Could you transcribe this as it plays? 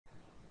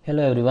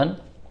Hello everyone,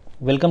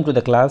 welcome to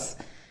the class.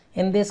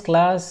 In this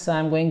class I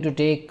am going to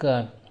take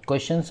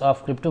questions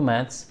of crypto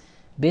maths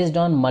based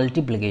on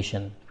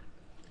multiplication.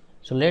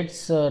 So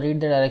let's read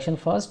the direction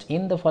first.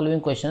 In the following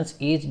questions,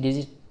 each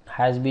digit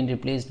has been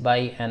replaced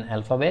by an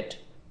alphabet.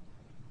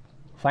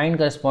 Find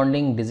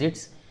corresponding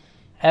digits.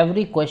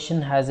 Every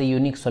question has a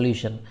unique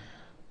solution.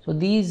 So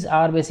these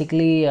are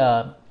basically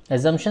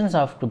assumptions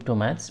of crypto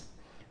maths,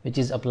 which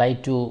is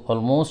applied to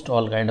almost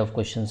all kind of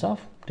questions of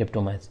crypto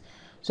maths.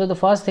 So the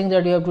first thing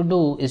that you have to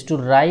do is to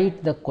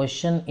write the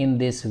question in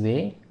this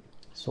way.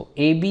 So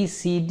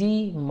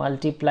ABCD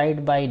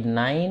multiplied by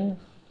 9,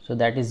 so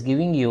that is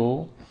giving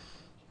you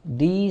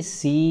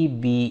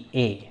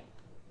DCBA.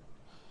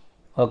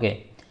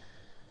 Okay.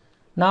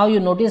 Now you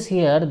notice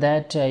here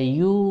that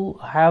you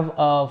have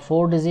a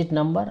 4-digit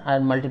number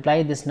and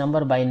multiply this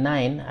number by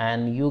 9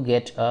 and you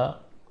get a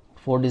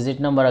 4-digit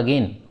number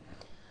again.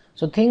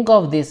 So think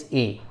of this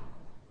A.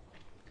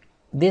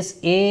 This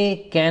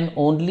A can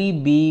only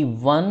be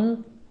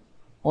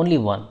only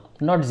 1,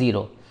 not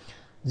 0.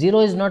 0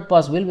 is not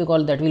possible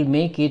because that will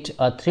make it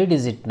a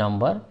 3-digit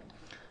number.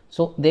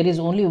 So there is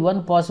only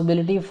one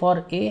possibility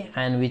for A,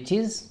 and which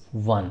is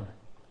 1.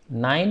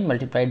 9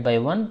 multiplied by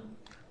 1,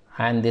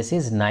 and this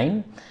is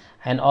 9.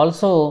 And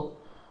also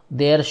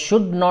there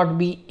should not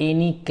be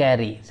any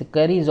carry. So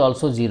carry is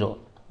also 0,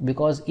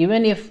 because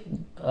even if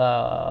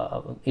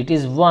it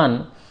is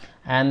 1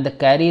 and the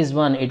carry is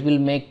 1, it will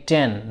make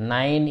 10.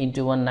 9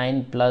 into 1,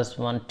 9 plus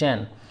 1,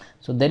 10.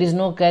 So there is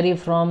no carry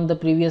from the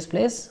previous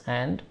place,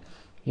 and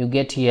you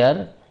get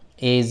here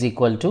A is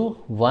equal to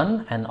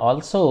 1 and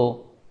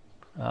also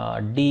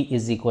D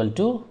is equal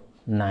to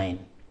 9,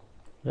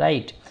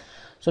 right?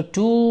 So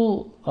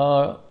two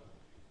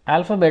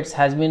alphabets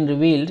has been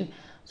revealed.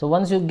 So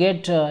once you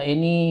get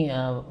any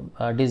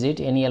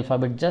digit, any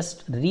alphabet,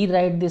 just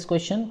rewrite this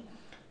question.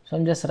 So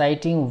I'm just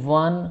writing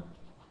 1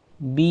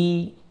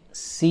 B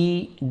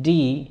C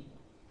D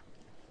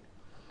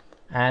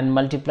and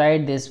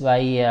multiplied this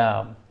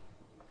by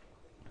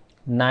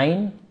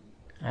 9,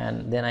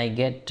 and then I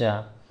get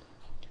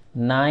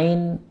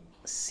 9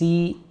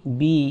 C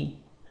B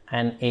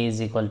and A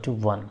is equal to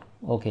 1.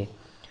 Okay,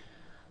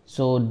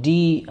 so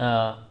D,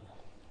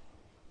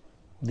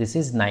 this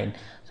is 9.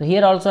 So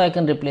here also I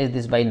can replace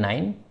this by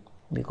 9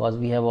 because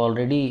we have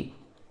already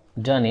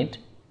done it.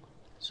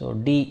 So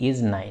D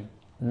is 9.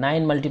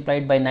 9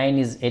 multiplied by 9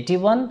 is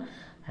 81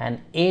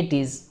 and 8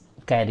 is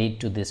carried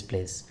to this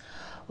place.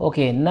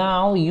 Okay,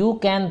 now you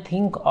can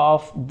think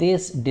of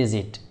this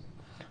digit.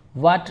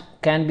 What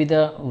can be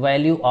the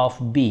value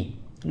of B?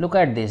 Look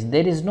at this,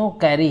 there is no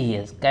carry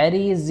here,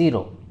 carry is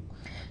 0.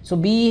 So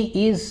B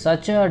is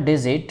such a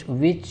digit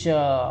which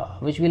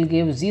will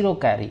give 0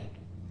 carry.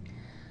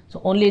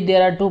 So only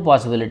there are two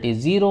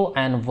possibilities, 0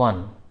 and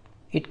 1.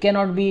 It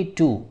cannot be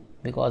 2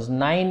 because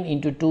 9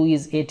 into 2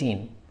 is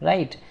 18,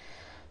 right?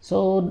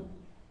 So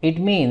it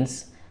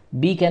means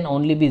B can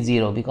only be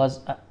 0 because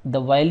the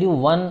value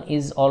 1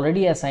 is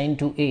already assigned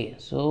to A.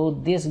 So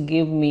this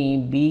give me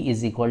B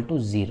is equal to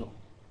 0.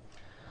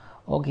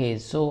 Okay,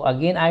 so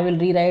again I will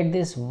rewrite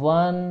this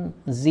 1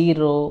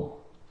 0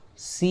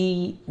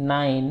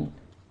 C9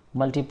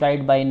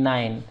 multiplied by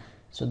 9.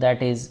 So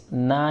that is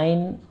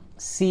 9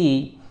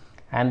 C,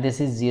 and this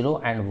is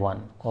 0 and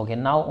 1. Okay,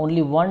 now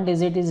only one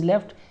digit is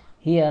left.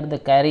 Here the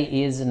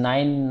carry is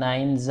 9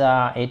 9s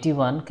are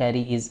 81,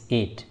 carry is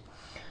 8.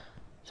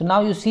 So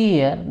now you see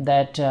here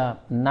that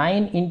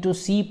 9 into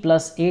C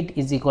plus 8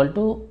 is equal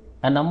to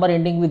a number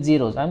ending with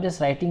zeros. I am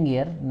just writing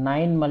here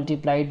 9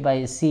 multiplied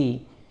by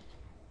C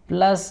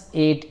plus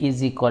 8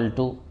 is equal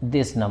to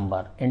this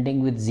number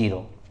ending with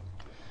 0.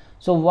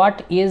 So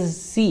what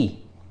is C?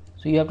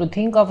 So you have to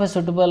think of a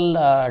suitable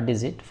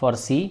digit for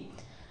C.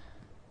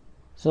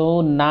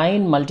 So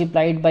 9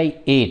 multiplied by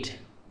 8,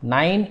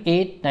 9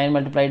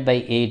 multiplied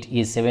by 8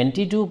 is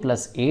 72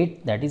 plus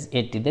 8, that is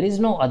 80. There is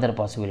no other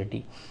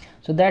possibility.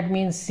 So that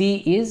means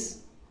C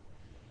is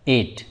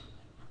 8.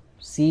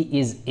 C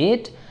is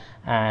 8,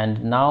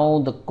 and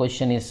now the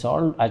question is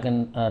solved. I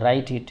can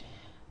write it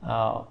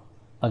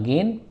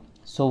again.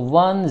 So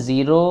 1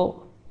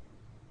 0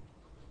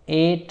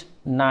 8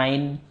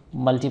 9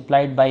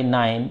 multiplied by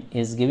 9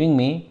 is giving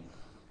me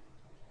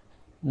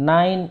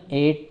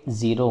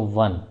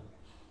 9801.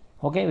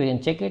 Okay, we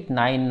can check it.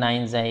 9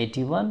 9s are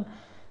 81,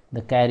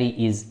 the carry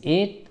is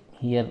 8.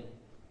 Here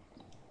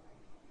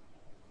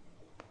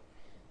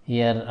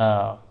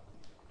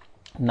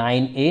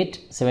 9 8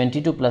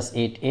 72 plus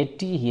 8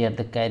 80. Here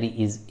the carry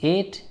is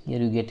 8. Here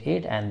you get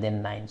 8 and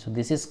then 9. So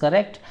this is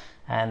correct,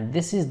 and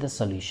this is the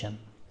solution.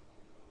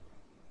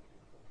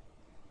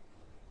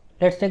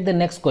 Let's take the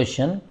next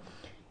question.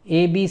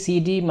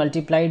 ABCD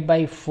multiplied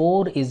by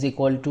 4 is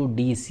equal to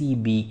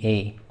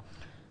DCBA.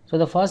 So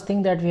the first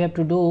thing that we have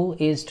to do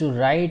is to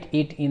write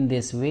it in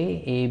this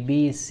way.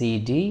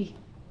 ABCD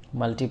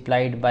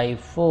multiplied by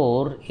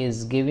 4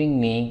 is giving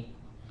me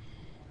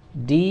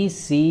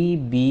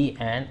DCB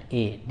and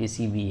A,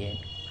 DCBA,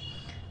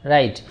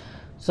 right?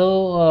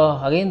 So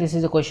again this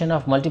is a question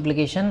of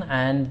multiplication,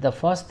 and the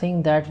first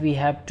thing that we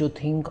have to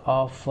think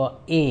of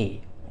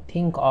A.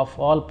 think of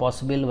all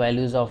possible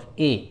values of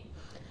A.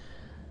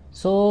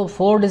 So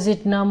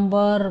 4-digit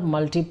number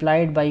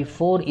multiplied by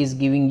 4 is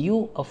giving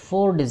you a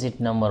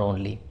 4-digit number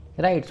only,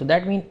 right? So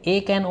that means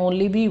A can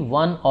only be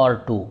 1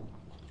 or 2.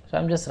 So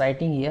I am just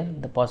writing here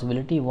the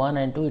possibility 1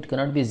 and 2, it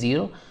cannot be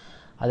 0,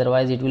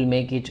 otherwise it will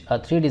make it a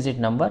 3-digit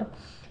number.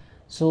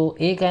 So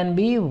A can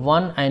be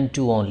 1 and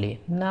 2 only.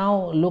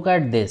 Now look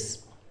at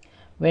this.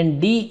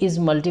 When D is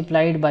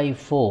multiplied by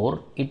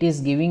 4, it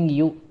is giving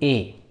you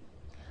A.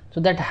 So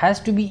that has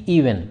to be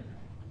even,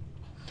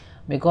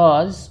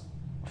 because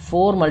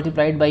 4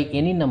 multiplied by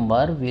any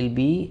number will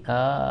be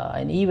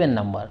an even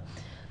number.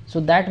 So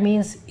that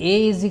means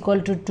A is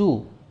equal to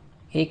 2.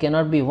 A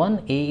cannot be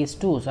 1, A is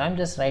 2. So I am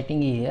just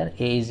writing here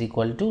A is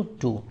equal to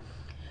 2.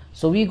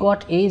 So we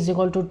got A is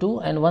equal to 2,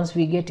 and once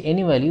we get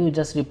any value, you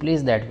just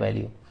replace that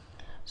value.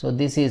 So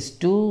this is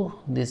 2,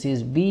 this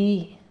is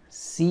B,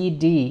 C,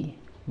 D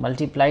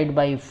multiplied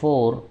by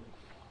 4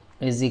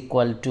 is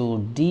equal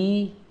to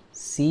D,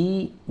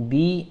 C,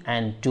 B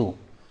and 2.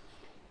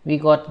 We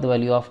got the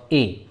value of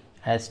A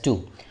as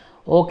 2.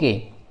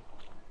 Okay.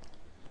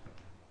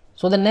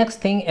 So the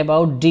next thing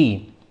about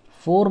D,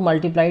 4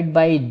 multiplied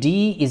by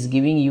D is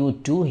giving you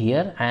 2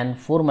 here, and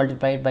 4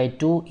 multiplied by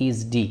 2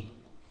 is D,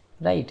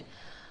 right?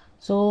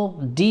 So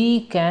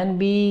D can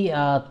be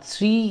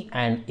 3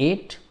 and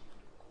 8,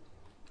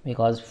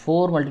 because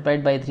 4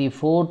 multiplied by 3,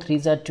 4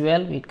 3s are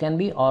 12, it can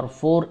be, or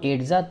 4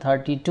 8s are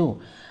 32.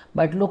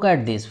 But look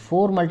at this,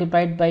 4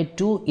 multiplied by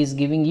 2 is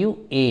giving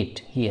you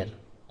 8 here,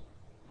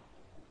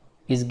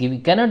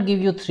 cannot give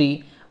you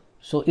 3,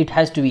 so it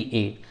has to be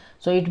 8.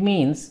 So it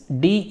means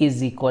D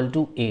is equal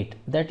to 8.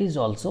 That is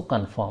also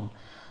confirmed.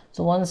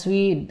 So once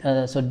we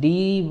so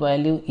D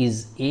value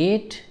is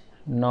 8,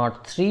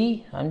 not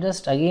 3. I am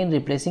just again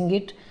replacing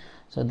it.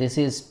 So this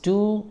is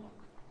 2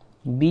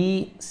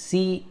 B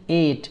C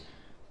 8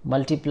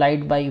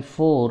 multiplied by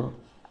 4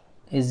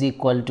 is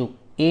equal to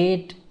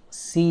 8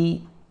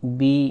 C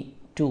B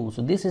 2.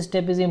 So this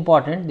step is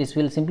important. This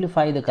will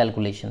simplify the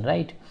calculation,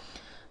 right?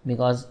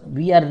 Because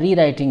we are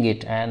rewriting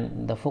it,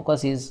 and the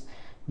focus is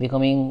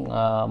becoming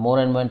more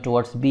and more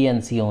towards B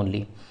and C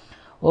only.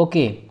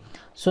 Okay,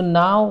 so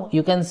now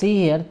you can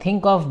see here,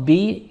 think of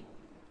B,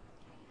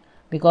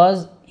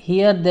 because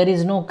here there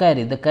is no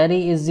carry, the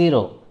carry is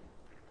 0.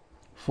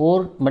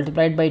 4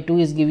 multiplied by 2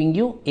 is giving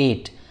you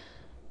 8.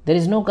 There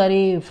is no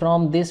carry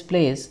from this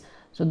place,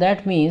 so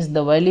that means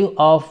the value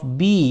of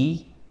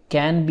B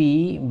can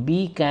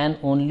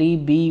only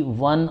be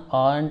 1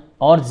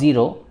 or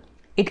 0.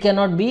 It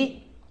cannot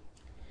be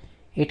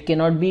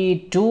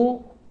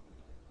 2,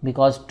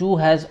 because 2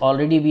 has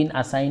already been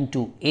assigned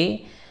to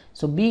A.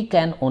 So B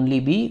can only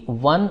be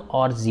 1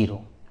 or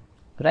 0,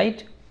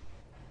 right?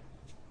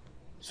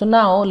 So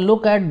now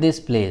look at this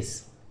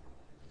place.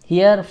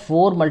 Here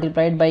 4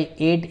 multiplied by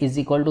 8 is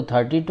equal to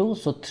 32.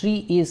 So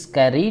 3 is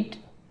carried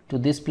to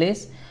this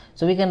place.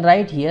 So we can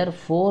write here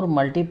 4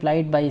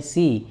 multiplied by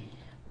C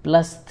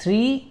plus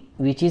 3,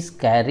 which is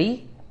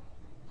carry,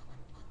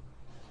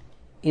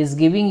 is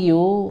giving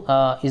you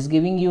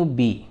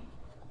B.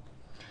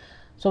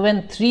 So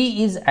when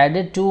 3 is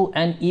added to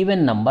an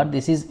even number,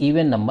 this is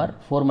even number,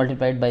 4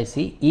 multiplied by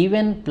C,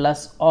 even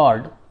plus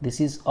odd,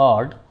 this is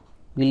odd,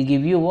 will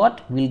give you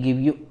what? Will give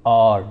you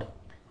odd.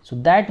 So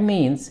that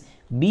means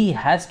B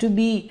has to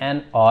be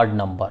an odd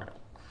number,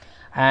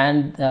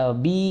 and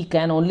B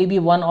can only be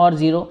 1 or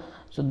 0.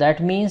 So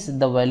that means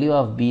the value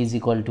of B is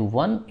equal to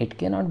 1, it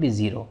cannot be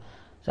 0.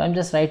 So I am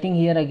just writing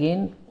here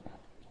again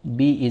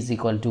B is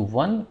equal to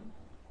 1,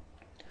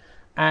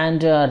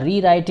 and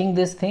rewriting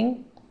this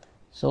thing.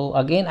 So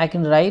again I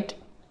can write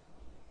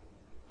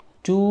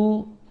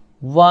 2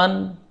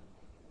 1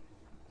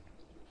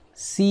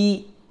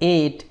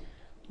 C8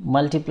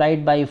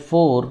 multiplied by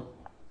 4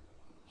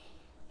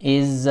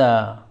 is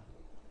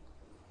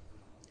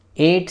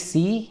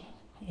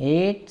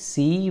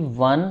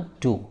 8C1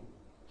 2,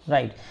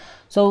 right?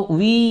 So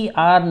we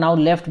are now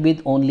left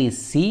with only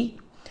C.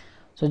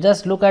 So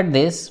just look at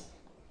this,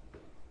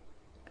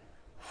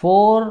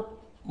 4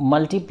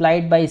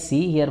 multiplied by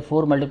C, here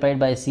 4 multiplied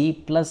by C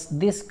plus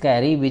this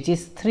carry, which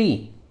is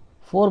 3,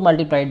 4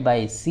 multiplied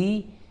by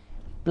C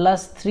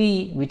plus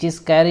 3, which is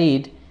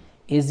carried,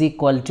 is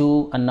equal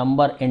to a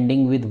number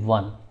ending with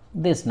 1.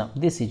 This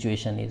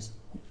situation is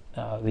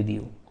with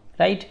you,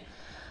 right?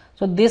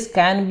 So this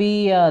can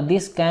be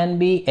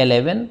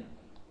 11,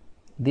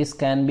 this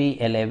can be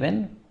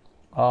 11,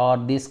 or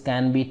this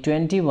can be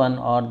 21,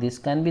 or this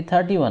can be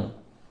 31.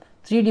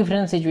 3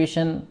 different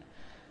situations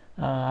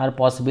are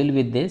possible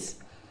with this.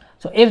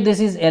 So if this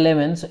is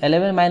 11, so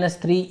 11 minus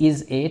 3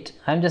 is 8.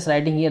 I am just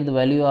writing here the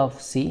value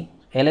of C.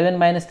 11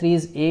 minus 3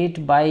 is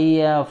 8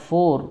 by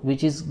 4,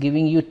 which is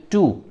giving you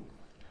 2.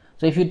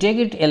 So if you take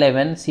it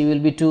 11, C will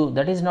be 2.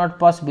 That is not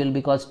possible,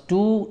 because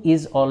 2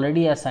 is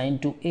already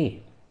assigned to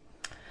A.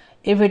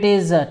 If it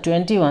is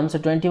 21, so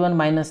 21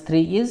 minus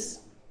 3 is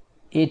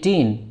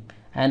 18,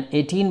 and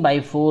 18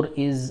 by 4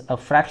 is a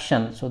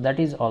fraction, so that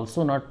is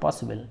also not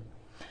possible.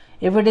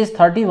 If it is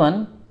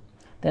 31,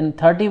 then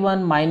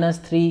 31 minus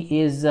 3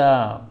 is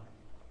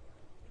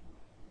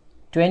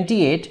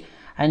 28,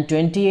 and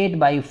 28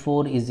 by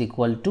 4 is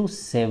equal to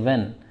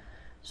 7.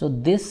 So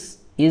this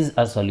is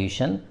a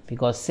solution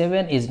because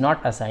 7 is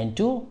not assigned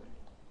to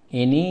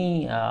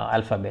any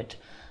alphabet.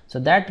 So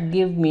that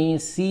give me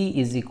C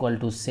is equal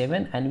to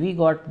 7, and we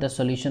got the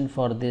solution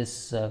for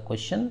this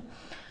question.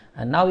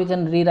 And now we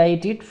can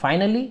rewrite it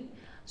finally.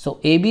 So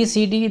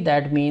ABCD,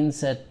 that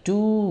means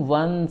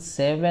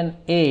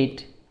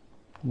 2178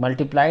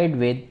 multiplied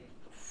with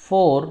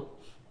 4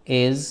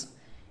 is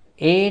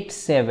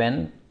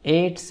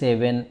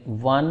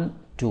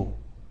 878712.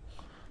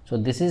 So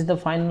this is the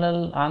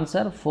final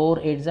answer. 4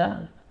 8s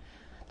are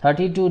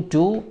 32,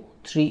 2,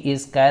 3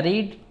 is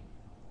carried,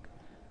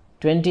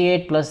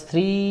 28 plus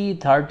 3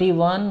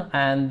 31,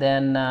 and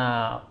then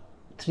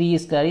 3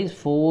 is carries,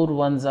 4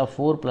 1s are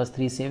 4 plus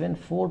 3 7,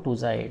 4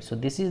 2s are 8. So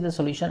this is the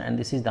solution and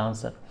this is the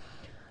answer.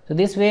 So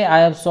this way I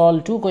have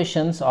solved 2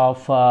 questions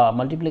of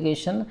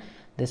multiplication.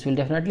 This will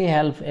definitely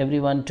help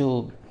everyone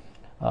to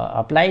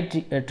apply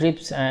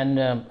tips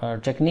and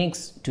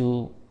techniques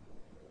to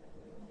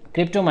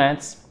crypto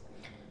maths.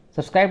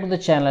 Subscribe to the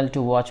channel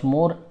to watch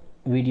more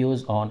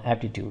videos on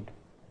aptitude.